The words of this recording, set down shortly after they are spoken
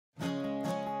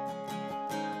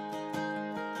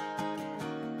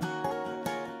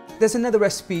There's another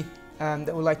recipe that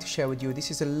I would like to share with you. This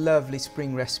is a lovely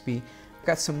spring recipe.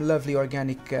 Got some lovely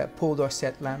organic pulled or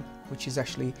set lamb, which is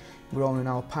actually grown in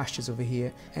our pastures over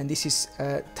here. And this is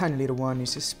a tiny little one,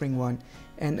 it's a spring one.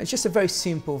 And it's just a very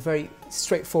simple, very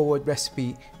straightforward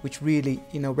recipe, which really,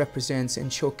 represents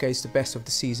and showcases the best of the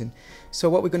season.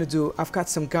 So what we're going to do, I've got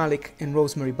some garlic and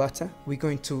rosemary butter. We're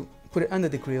going to put it under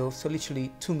the grill, so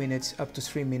literally 2 minutes up to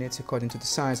 3 minutes according to the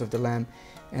size of the lamb,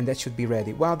 and that should be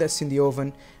ready. While that's in the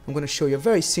oven, I'm going to show you a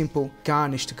very simple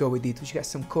garnish to go with it. We got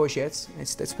some courgettes,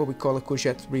 that's what we call a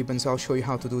courgette ribbons. I'll show you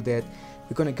how to do that.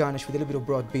 We're going to garnish with a little bit of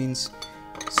broad beans,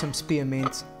 some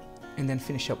spearmint, and then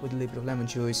finish up with a little bit of lemon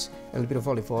juice, a little bit of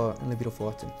olive oil, and a little bit of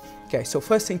water. Okay, so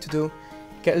first thing to do,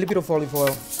 get a little bit of olive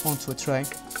oil onto a tray.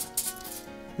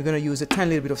 We're going to use a tiny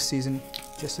little bit of season,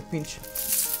 just a pinch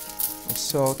of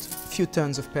salt, a few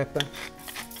tons of pepper.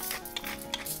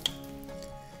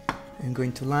 I'm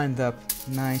going to line it up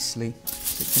nicely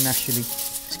so you can actually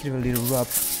just give it a little rub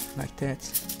like that.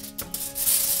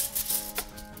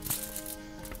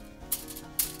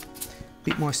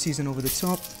 Bit more season over the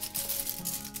top.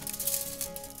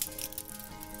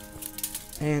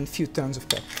 And a few tons of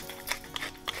pepper.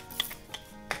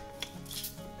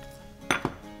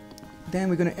 Then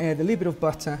we're going to add a little bit of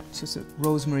butter, just a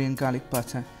rosemary and garlic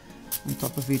butter on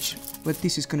top of each. What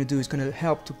this is going to do is going to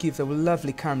help to give a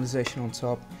lovely caramelization on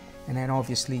top, and then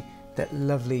obviously that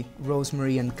lovely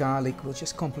rosemary and garlic will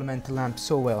just complement the lamb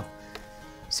so well.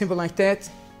 Simple like that.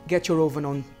 Get your oven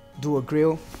on, do a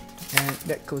grill, and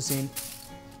that goes in.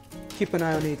 Keep an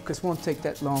eye on it because it won't take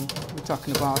that long. We're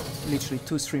talking about literally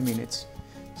 2-3 minutes.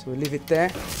 So we'll leave it there.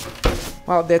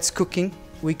 While that's cooking,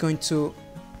 we're going to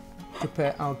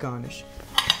prepare our garnish.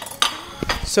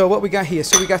 So what we got here,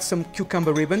 so we got some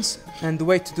cucumber ribbons, and the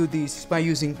way to do this is by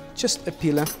using just a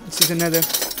peeler. This is another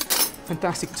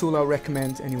fantastic tool I'll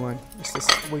recommend anyone. It's this,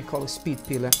 what we call a speed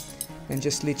peeler, and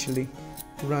just literally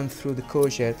run through the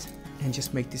courgette and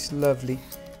just make these lovely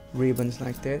ribbons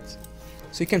like that.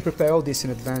 So you can prepare all this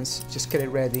in advance, just get it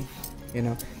ready.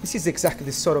 This is exactly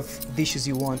the sort of dishes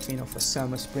you want, for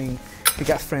summer, spring. You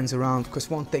got friends around, because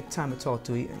it won't take time at all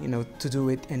to eat, to do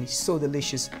it, and it's so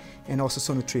delicious and also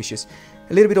so nutritious.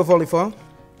 A little bit of olive oil,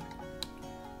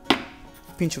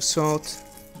 pinch of salt,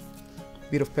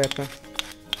 bit of pepper.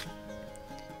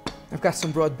 I've got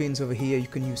some broad beans over here. You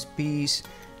can use peas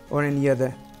or any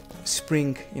other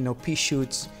spring, pea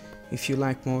shoots if you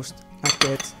like most, like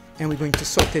that. And we're going to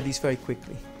saute these very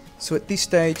quickly. So at this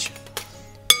stage,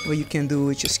 what you can do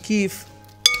is just give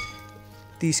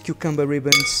these cucumber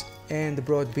ribbons and the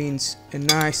broad beans a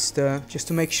nice stir, just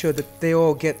to make sure that they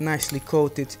all get nicely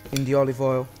coated in the olive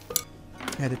oil.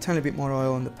 Add a tiny bit more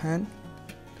oil on the pan.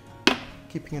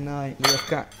 Keeping an eye, we've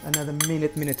got another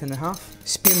minute and a half.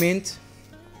 Spearmint.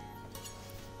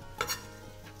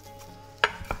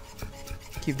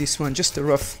 Give this one just a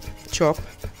rough chop.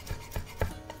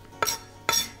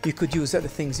 You could use other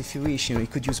things if you wish, you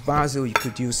could use basil, you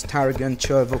could use tarragon,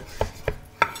 chervil.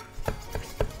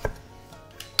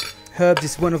 Herbs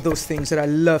is one of those things that I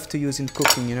love to use in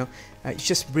cooking, It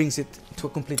just brings it to a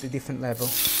completely different level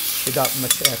without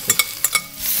much effort.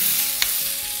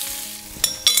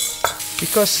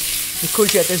 Because the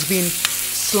courgette has been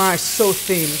sliced so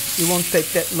thin, it won't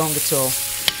take that long at all.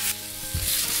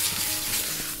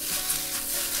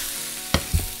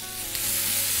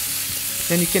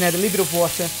 Then you can add a little bit of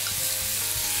water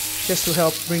just to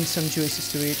help bring some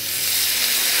juices to it.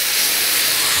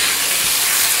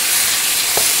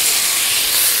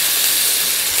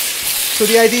 So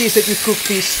the idea is that you cook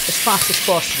this as fast as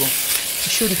possible.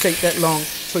 It shouldn't take that long.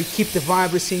 So you keep the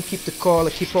vibrancy, keep the color,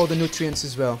 keep all the nutrients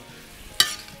as well.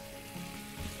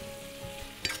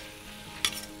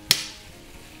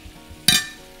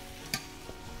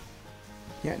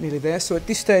 Yeah, nearly there. So at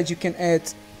this stage you can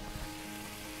add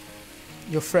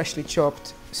your freshly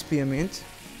chopped spearmint.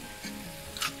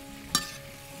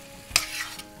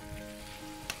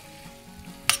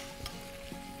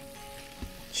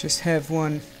 Just have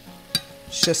one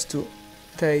just to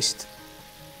taste,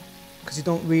 because you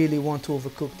don't really want to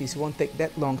overcook this. It won't take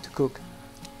that long to cook.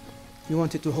 You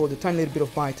want it to hold a tiny little bit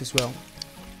of bite as well,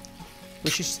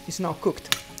 which is now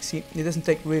cooked. See, it doesn't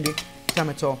take really time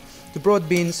at all. The broad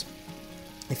beans,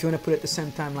 if you want to put it at the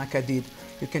same time like I did,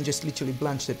 you can just literally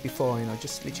blanch it before,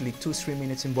 just literally 2-3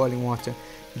 minutes in boiling water,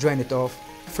 drain it off,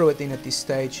 throw it in at this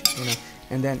stage,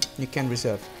 and then you can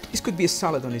reserve. This could be a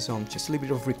salad on its own, just a little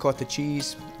bit of ricotta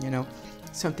cheese,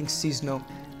 something seasonal,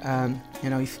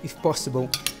 if possible.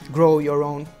 Grow your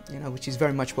own, which is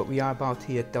very much what we are about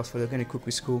here at Daylesford Organic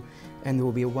Cookery School, and it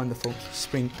will be a wonderful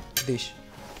spring dish.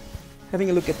 Having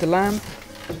a look at the lamb.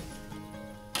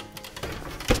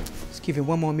 Just give it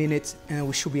 1 more minute and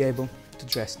we should be able to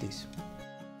dress this.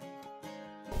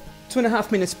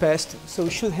 2.5 minutes passed, so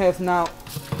we should have now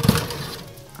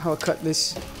our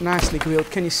cutlets nicely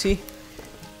grilled. Can you see?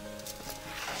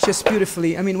 Just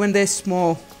beautifully. I mean, when they're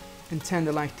small and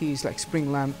tender like these, like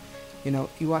spring lamb, you know,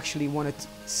 you actually want to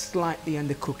slightly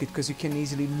undercook it because you can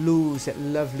easily lose that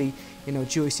lovely, you know,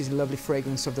 juices and lovely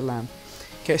fragrance of the lamb.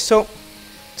 Okay, so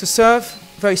to serve,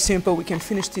 very simple. We can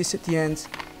finish this at the end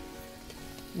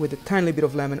with a tiny bit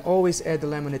of lemon. Always add the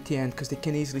lemon at the end because they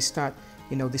can easily start,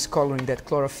 you know, discoloring that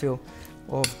chlorophyll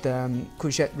of the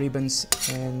courgette ribbons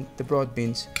and the broad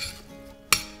beans.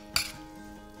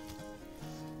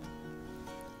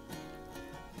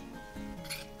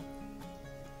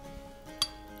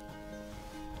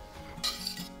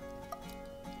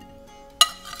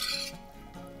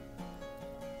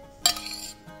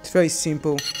 It's very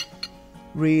simple,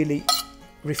 really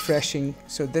refreshing.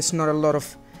 So there's not a lot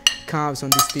of carbs on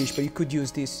this dish, but you could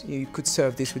use this, you could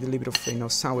serve this with a little bit of, you know,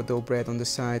 sourdough bread on the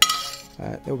side.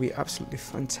 That would be absolutely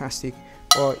fantastic,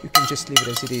 or you can just leave it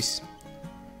as it is.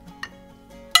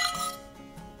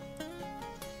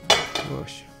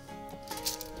 Gosh.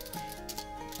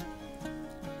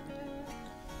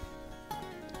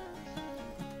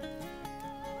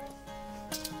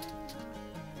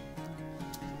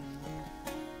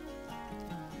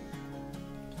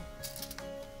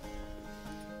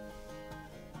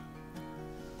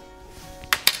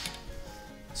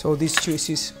 So these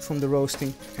juices from the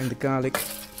roasting and the garlic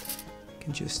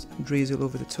can just drizzle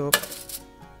over the top.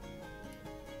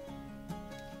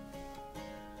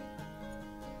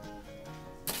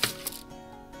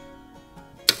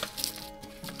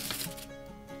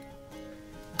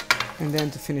 And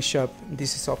then to finish up,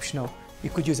 this is optional,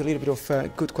 you could use a little bit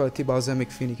of good quality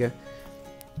balsamic vinegar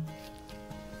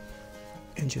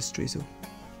and just drizzle.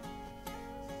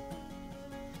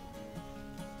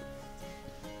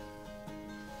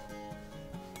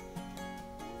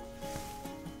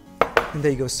 And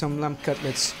there you go, some lamb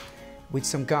cutlets with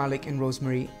some garlic and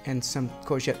rosemary and some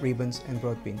courgette ribbons and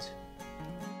broad beans.